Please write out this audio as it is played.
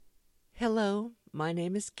Hello, my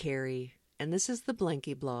name is Carrie, and this is the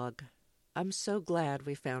Blanky blog. I'm so glad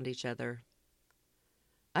we found each other.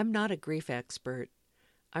 I'm not a grief expert.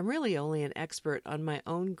 I'm really only an expert on my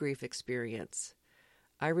own grief experience.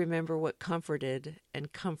 I remember what comforted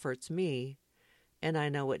and comforts me, and I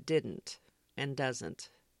know what didn't and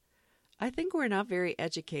doesn't. I think we're not very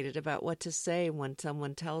educated about what to say when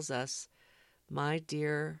someone tells us, "My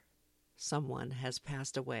dear someone has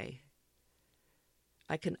passed away."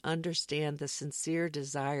 I can understand the sincere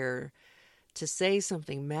desire to say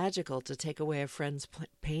something magical to take away a friend's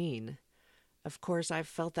pain. Of course, I've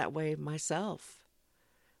felt that way myself.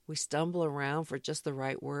 We stumble around for just the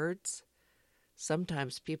right words.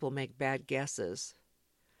 Sometimes people make bad guesses.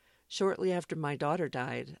 Shortly after my daughter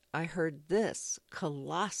died, I heard this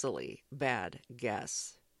colossally bad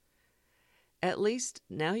guess. "At least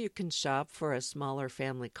now you can shop for a smaller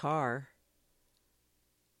family car."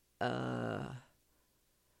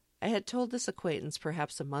 I had told this acquaintance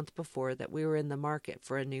perhaps a month before that we were in the market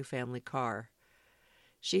for a new family car.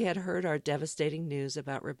 She had heard our devastating news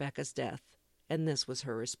about Rebecca's death, and this was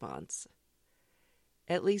her response.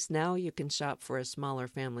 "At least now you can shop for a smaller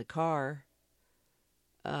family car."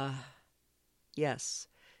 Yes,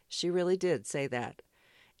 she really did say that.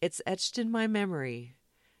 It's etched in my memory.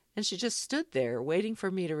 And she just stood there waiting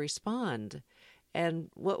for me to respond.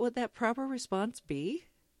 And what would that proper response be?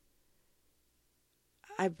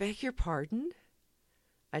 "I beg your pardon?"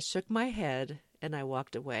 I shook my head and I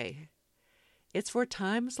walked away. It's for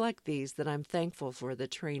times like these that I'm thankful for the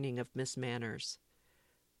training of Miss Manners.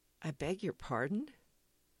 "I beg your pardon?"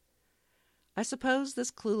 I suppose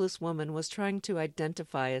this clueless woman was trying to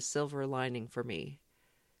identify a silver lining for me.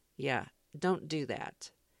 Yeah, don't do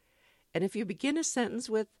that. And if you begin a sentence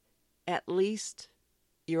with, "at least,"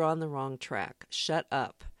 you're on the wrong track. Shut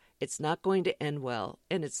up. It's not going to end well,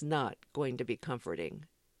 and it's not going to be comforting.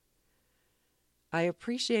 I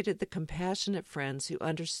appreciated the compassionate friends who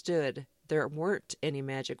understood there weren't any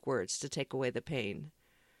magic words to take away the pain.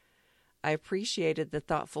 I appreciated the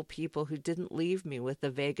thoughtful people who didn't leave me with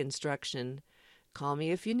the vague instruction, "Call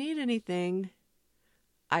me if you need anything."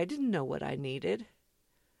 I didn't know what I needed.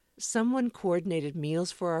 Someone coordinated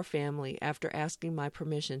meals for our family after asking my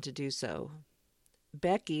permission to do so.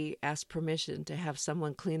 Becky asked permission to have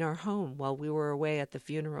someone clean our home while we were away at the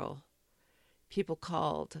funeral. People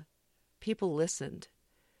called. People listened.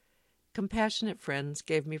 Compassionate friends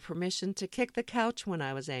gave me permission to kick the couch when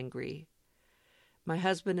I was angry. My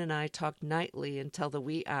husband and I talked nightly until the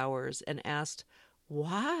wee hours and asked,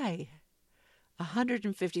 "Why?"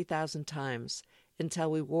 150,000 times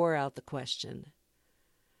until we wore out the question.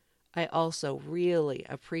 I also really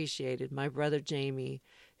appreciated my brother Jamie,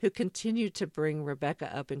 who continued to bring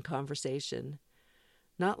Rebecca up in conversation.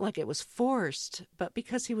 Not like it was forced, but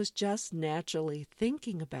because he was just naturally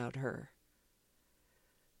thinking about her.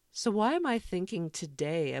 So why am I thinking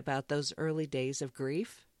today about those early days of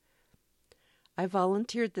grief? I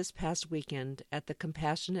volunteered this past weekend at the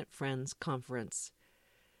Compassionate Friends Conference.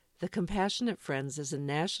 The Compassionate Friends is a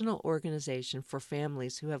national organization for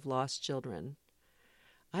families who have lost children.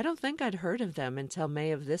 I don't think I'd heard of them until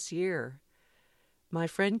May of this year. My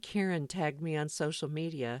friend Karen tagged me on social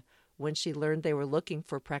media when she learned they were looking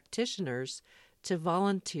for practitioners to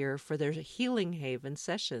volunteer for their Healing Haven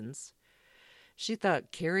sessions. She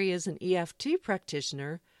thought Carrie is an EFT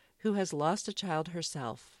practitioner who has lost a child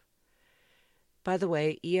herself. By the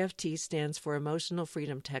way, EFT stands for Emotional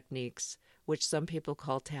Freedom Techniques, which some people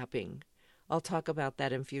call tapping. I'll talk about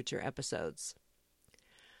that in future episodes.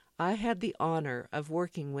 I had the honor of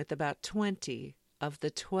working with about 20 of the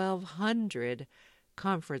 1,200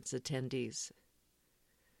 conference attendees.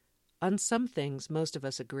 On some things, most of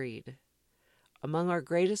us agreed. Among our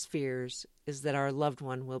greatest fears is that our loved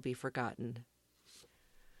one will be forgotten.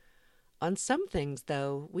 On some things,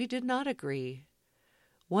 though, we did not agree.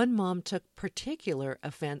 One mom took particular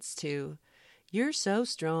offense to, "You're so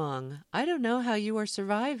strong. I don't know how you are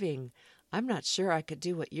surviving. I'm not sure I could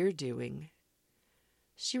do what you're doing."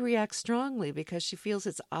 She reacts strongly because she feels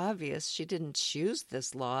it's obvious she didn't choose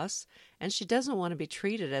this loss, and she doesn't want to be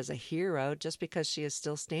treated as a hero just because she is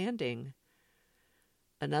still standing.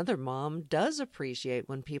 Another mom does appreciate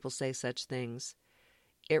when people say such things.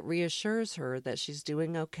 It reassures her that she's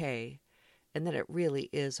doing okay and that it really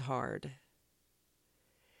is hard.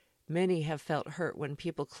 Many have felt hurt when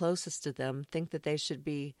people closest to them think that they should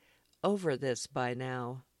be over this by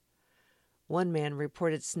now. One man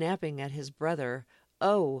reported snapping at his brother,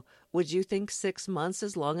 "Oh, would you think 6 months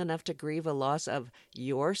is long enough to grieve a loss of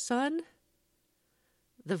your son?"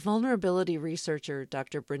 The vulnerability researcher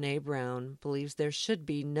Dr. Brené Brown believes there should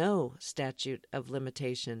be no statute of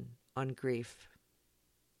limitation on grief.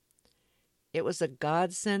 It was a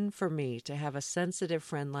godsend for me to have a sensitive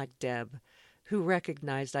friend like Deb, who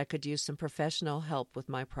recognized I could use some professional help with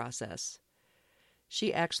my process.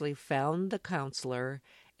 She actually found the counselor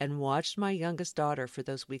and watched my youngest daughter for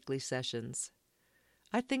those weekly sessions.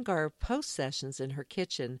 I think our post sessions in her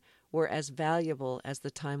kitchen were as valuable as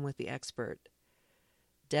the time with the expert.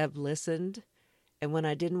 Deb listened, and when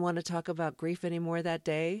I didn't want to talk about grief anymore that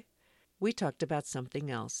day, we talked about something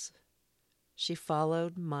else. She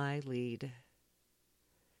followed my lead.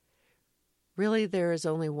 Really, there is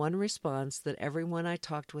only one response that everyone I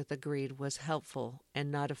talked with agreed was helpful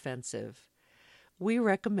and not offensive. We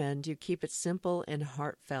recommend you keep it simple and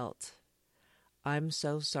heartfelt. I'm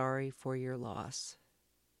so sorry for your loss.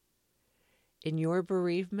 In your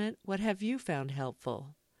bereavement, what have you found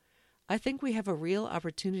helpful? I think we have a real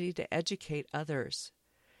opportunity to educate others.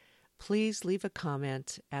 Please leave a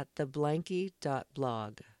comment at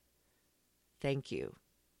theblanky.blog. Thank you.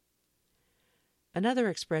 Another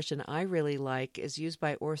expression I really like is used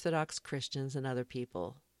by Orthodox Christians and other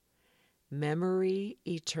people. Memory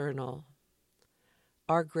eternal.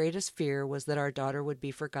 Our greatest fear was that our daughter would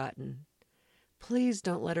be forgotten. Please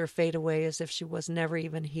don't let her fade away as if she was never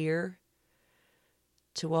even here.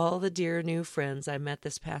 To all the dear new friends I met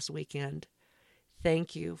this past weekend,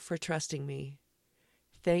 thank you for trusting me.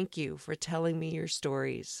 Thank you for telling me your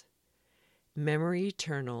stories. Memory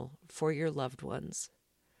eternal for your loved ones.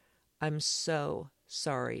 I'm so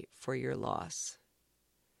sorry for your loss.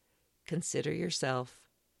 Consider yourself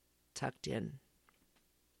tucked in.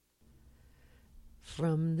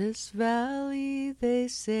 From this valley they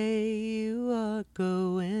say you are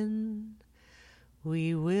going.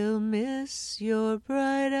 We will miss your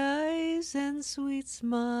bright eyes and sweet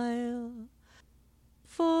smile,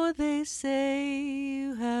 for they say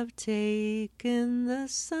you have taken the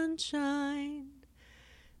sunshine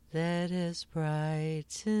that has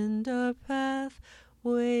brightened our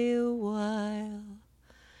pathway a while.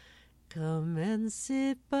 Come and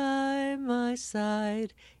sit by my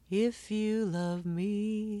side if you love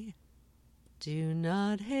me. Do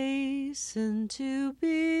not hasten to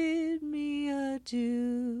bid me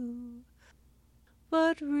adieu,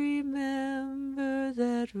 but remember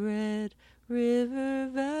that red river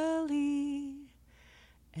valley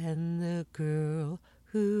and the girl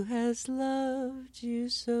who has loved you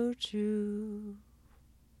so true.